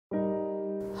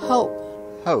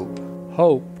Hope. Hope.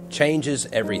 Hope changes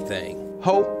everything.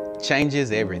 Hope changes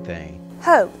everything.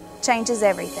 Hope changes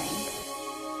everything.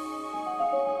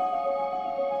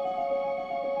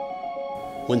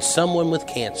 When someone with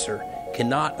cancer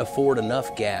cannot afford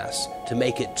enough gas to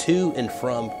make it to and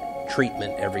from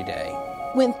treatment every day.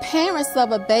 When parents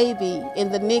of a baby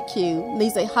in the NICU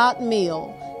needs a hot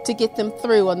meal to get them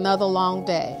through another long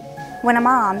day. When a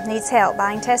mom needs help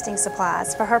buying testing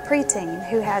supplies for her preteen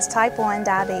who has type 1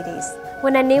 diabetes.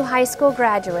 When a new high school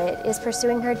graduate is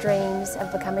pursuing her dreams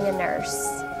of becoming a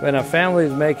nurse. When a family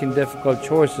is making difficult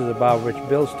choices about which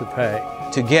bills to pay.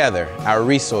 Together, our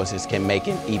resources can make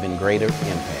an even greater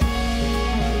impact.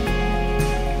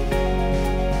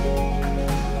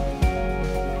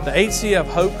 The HCF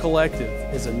Hope Collective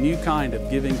is a new kind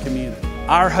of giving community.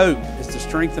 Our hope is to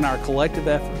strengthen our collective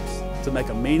efforts to make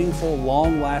a meaningful,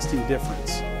 long-lasting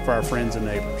difference for our friends and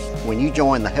neighbors. When you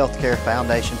join the Healthcare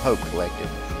Foundation Hope Collective,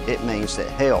 it means that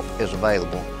help is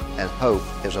available and hope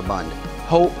is abundant.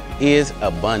 Hope is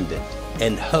abundant.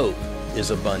 And hope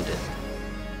is abundant.